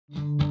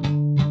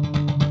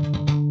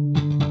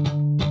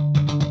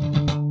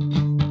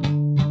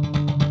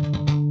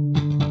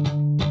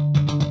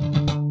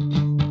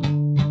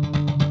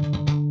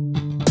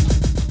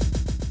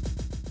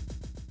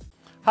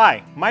Hi,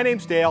 my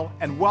name's Dale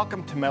and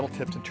welcome to Metal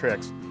Tips and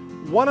Tricks.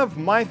 One of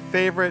my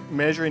favorite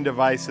measuring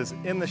devices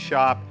in the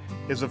shop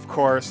is of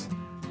course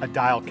a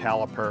dial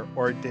caliper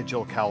or a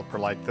digital caliper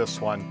like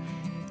this one.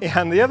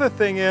 And the other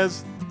thing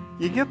is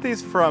you get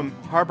these from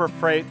Harbor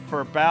Freight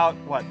for about,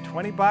 what,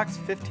 20 bucks,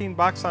 15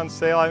 bucks on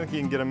sale. I think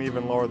you can get them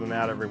even lower than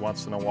that every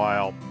once in a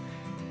while.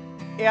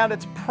 And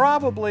it's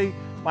probably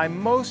my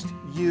most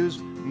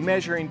used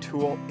measuring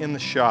tool in the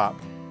shop.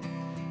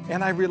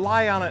 And I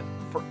rely on it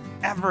for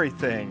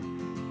everything.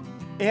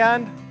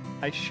 And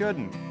I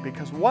shouldn't,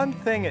 because one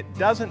thing it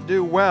doesn't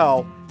do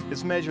well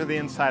is measure the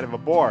inside of a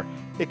bore.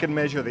 It can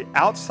measure the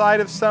outside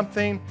of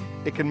something,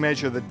 it can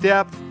measure the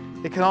depth,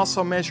 it can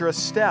also measure a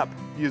step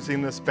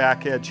using this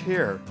back edge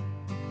here.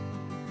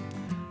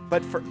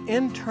 But for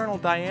internal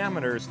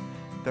diameters,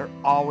 they're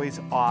always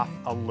off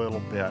a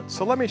little bit.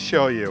 So let me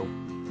show you.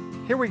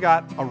 Here we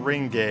got a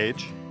ring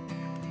gauge,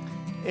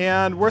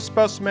 and we're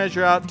supposed to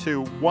measure out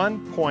to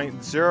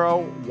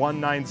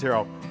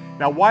 1.0190.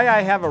 Now, why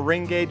I have a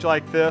ring gauge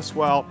like this?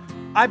 Well,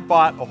 I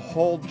bought a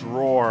whole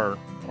drawer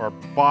or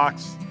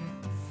box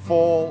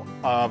full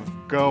of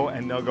go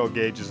and no-go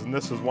gauges, and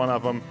this is one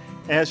of them,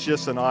 and it's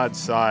just an odd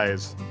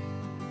size.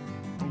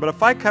 But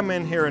if I come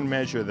in here and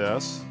measure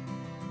this,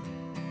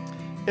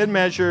 it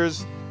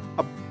measures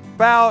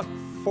about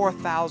 4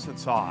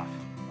 thousandths off,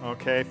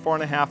 okay?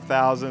 4.5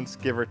 thousandths,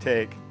 give or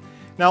take.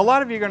 Now, a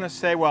lot of you are going to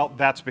say, well,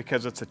 that's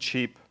because it's a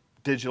cheap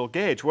digital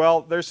gauge.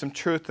 Well, there's some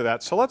truth to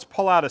that. So let's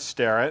pull out a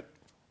Starrett.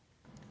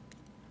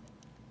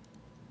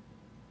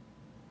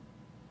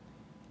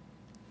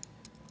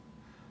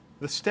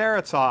 The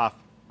Starrett's off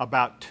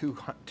about 2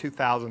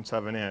 thousandths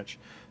of an inch.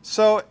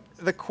 So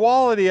the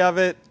quality of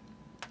it,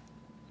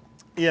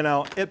 you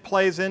know, it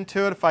plays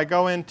into it. If I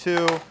go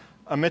into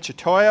a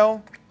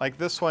Mitutoyo, like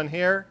this one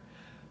here,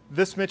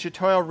 this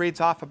Mitutoyo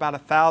reads off about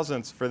 1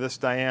 thousandths for this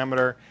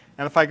diameter.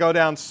 And if I go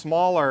down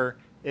smaller,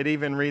 it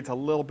even reads a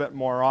little bit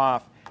more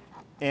off.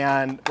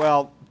 And,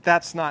 well,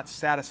 that's not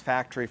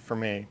satisfactory for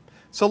me.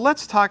 So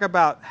let's talk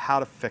about how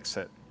to fix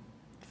it.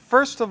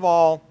 First of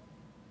all,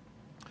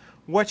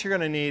 what you're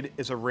going to need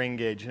is a ring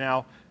gauge.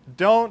 Now,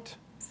 don't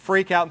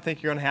freak out and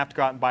think you're going to have to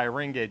go out and buy a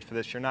ring gauge for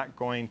this. You're not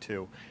going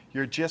to.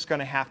 You're just going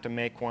to have to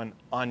make one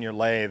on your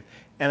lathe.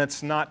 And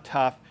it's not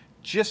tough.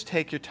 Just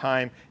take your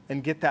time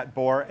and get that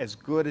bore as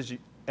good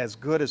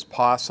as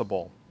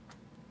possible.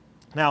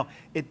 Now,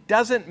 it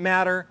doesn't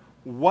matter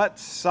what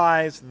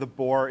size the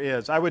bore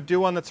is. I would do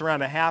one that's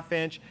around 1/2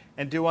 inch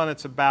and do one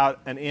that's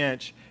about 1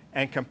 inch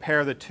and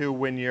compare the two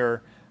when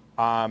you're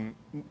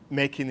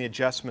making the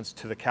adjustments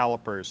to the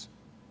calipers.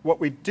 What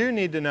we do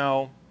need to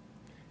know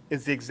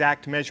is the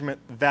exact measurement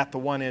that the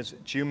one is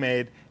that you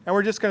made, and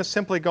we're just going to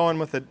simply go in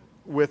with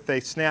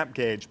a snap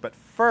gauge. But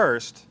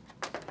first,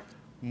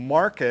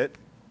 mark it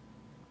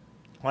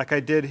like I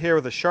did here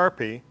with a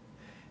Sharpie,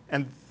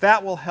 and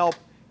that will help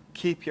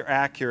keep your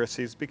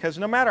accuracies, because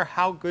no matter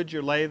how good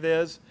your lathe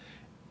is,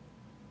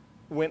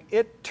 when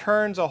it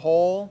turns a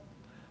hole,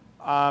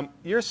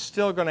 you're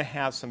still going to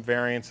have some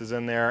variances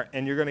in there,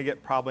 and you're going to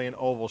get probably an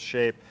oval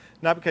shape.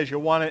 Not because you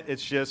want it,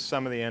 it's just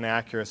some of the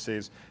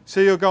inaccuracies.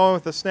 So you'll go in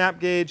with the snap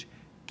gauge,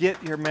 get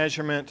your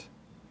measurement,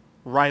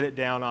 write it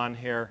down on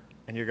here,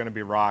 and you're going to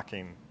be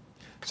rocking.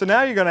 So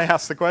now you're going to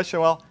ask the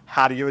question, well,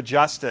 how do you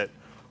adjust it?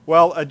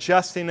 Well,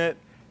 adjusting it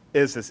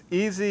is as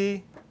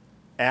easy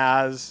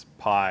as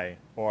pie,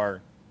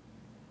 or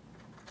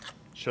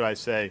should I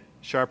say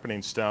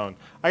sharpening stone.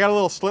 I got a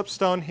little slip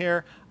stone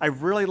here. I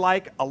really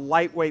like a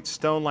lightweight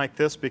stone like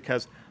this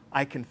because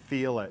I can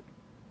feel it.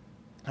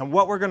 And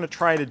what we're going to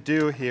try to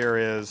do here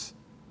is,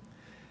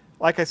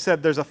 like I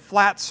said, there's a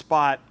flat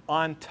spot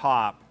on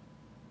top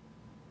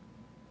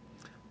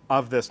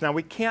of this. Now,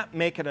 we can't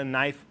make it a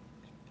knife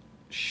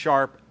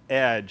sharp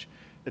edge.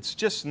 It's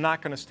just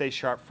not going to stay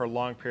sharp for a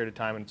long period of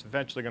time, and it's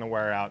eventually going to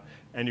wear out,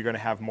 and you're going to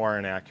have more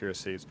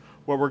inaccuracies.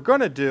 What we're going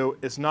to do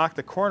is knock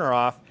the corner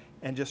off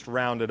and just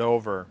round it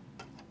over.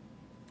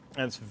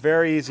 And it's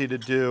very easy to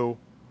do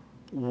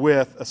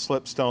with a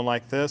slip stone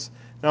like this.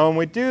 Now, when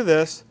we do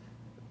this,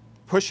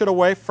 push it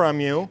away from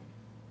you.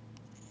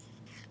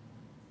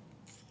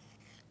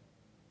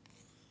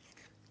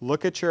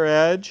 Look at your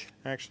edge.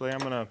 Actually, I'm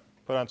going to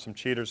put on some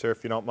cheaters here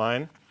if you don't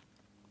mind.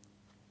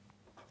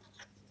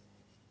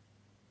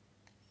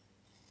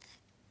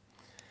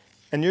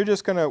 And you're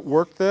just going to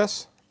work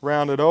this,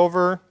 round it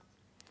over,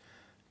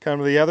 come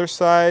to the other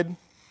side,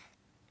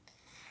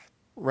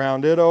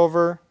 round it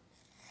over.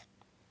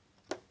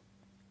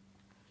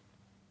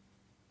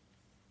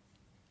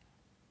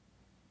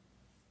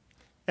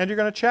 And you're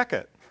going to check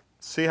it,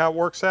 see how it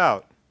works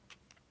out.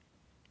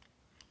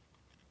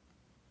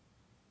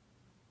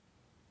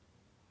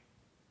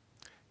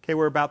 Okay,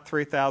 we're about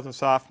 3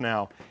 thousandths off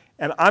now.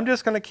 And I'm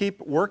just going to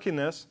keep working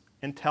this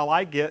until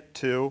I get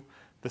to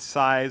the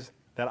size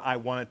that I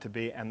want it to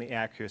be and the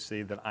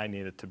accuracy that I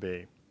need it to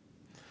be.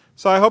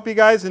 So I hope you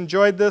guys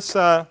enjoyed this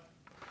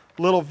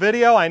little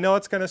video. I know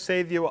it's going to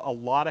save you a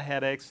lot of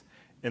headaches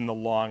in the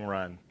long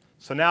run.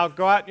 So now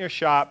go out in your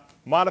shop,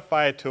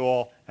 modify a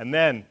tool, and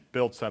then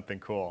build something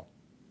cool.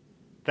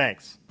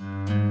 Thanks.